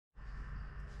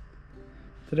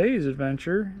Today's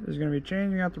adventure is going to be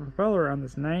changing out the propeller on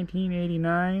this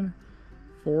 1989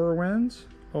 Four Winds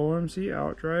OMC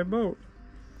outdrive boat.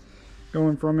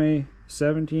 Going from a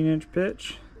 17-inch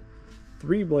pitch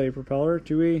 3-blade propeller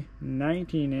to a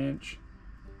 19-inch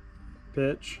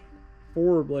pitch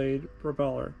 4-blade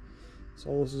propeller.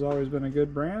 So this has always been a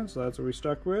good brand, so that's what we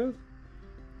stuck with.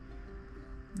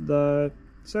 The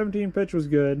 17 pitch was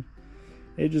good.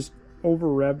 It just over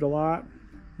revved a lot.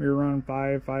 We were running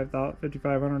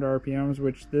 5,500 RPMs,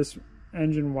 which this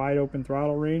engine wide open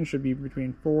throttle range should be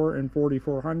between 4 and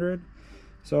 4,400.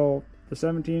 So the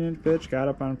 17-inch pitch got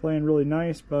up on playing really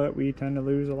nice, but we tend to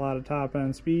lose a lot of top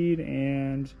end speed,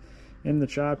 and in the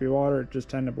choppy water it just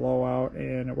tended to blow out,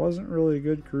 and it wasn't really a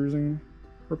good cruising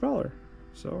propeller.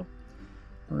 So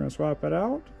we're going to swap it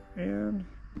out and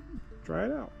try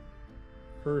it out.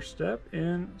 First step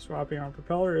in swapping out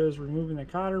propeller is removing the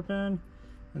cotter pin,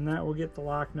 and that will get the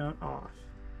lock nut off.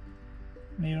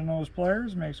 Needle nose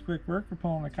pliers makes quick work for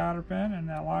pulling the cotter pin and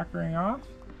that lock ring off.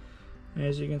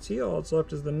 As you can see, all that's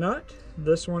left is the nut.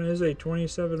 This one is a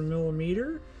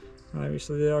 27mm.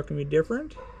 Obviously they all can be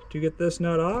different. To get this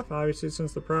nut off, obviously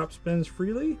since the prop spins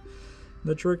freely,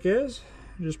 the trick is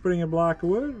just putting a block of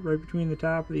wood right between the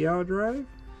top of the outdrive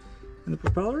and the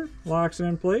propeller, locks it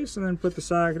in place, and then put the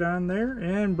socket on there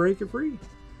and break it free.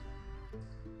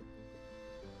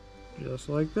 Just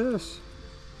like this.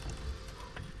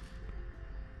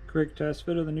 Quick test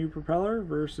fit of the new propeller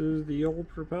versus the old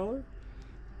propeller.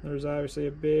 There's obviously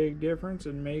a big difference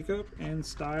in makeup and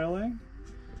styling.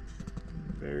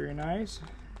 Very nice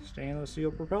stainless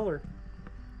steel propeller.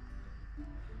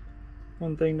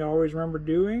 One thing to always remember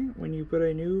doing when you put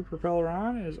a new propeller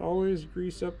on is always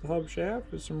grease up the hub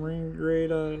shaft with some marine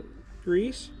grade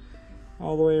grease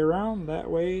all the way around.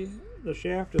 That way the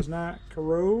shaft does not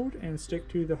corrode and stick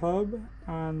to the hub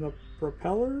on the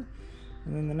propeller,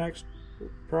 and then the next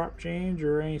prop change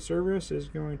or any service is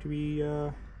going to be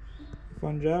a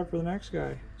fun job for the next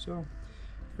guy. So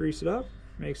grease it up,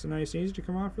 makes it nice and easy to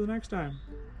come off for the next time.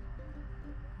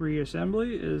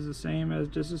 Reassembly is the same as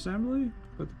disassembly.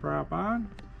 Put the prop on,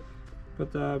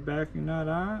 put the backing nut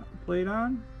on, plate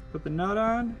on, put the nut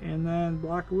on, and then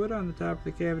block of wood on the top of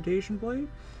the cavitation plate,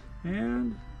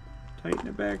 and tighten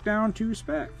it back down to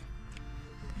spec.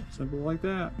 Simple like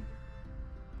that.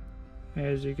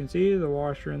 As you can see, the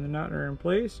washer and the nut are in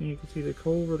place, and you can see the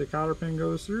cove where the cotter pin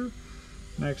goes through.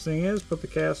 Next thing is put the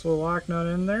castle lock nut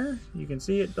in there. You can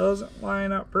see it doesn't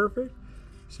line up perfect,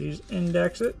 so you just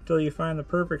index it till you find the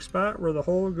perfect spot where the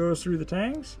hole goes through the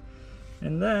tanks,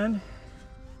 and then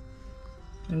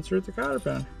insert the cotter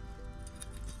pin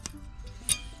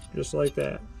just like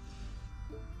that.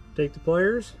 Take the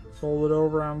pliers, fold it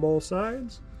over on both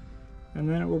sides, and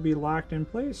then it will be locked in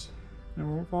place and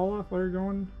won't fall off while you're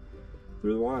going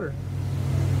through the water.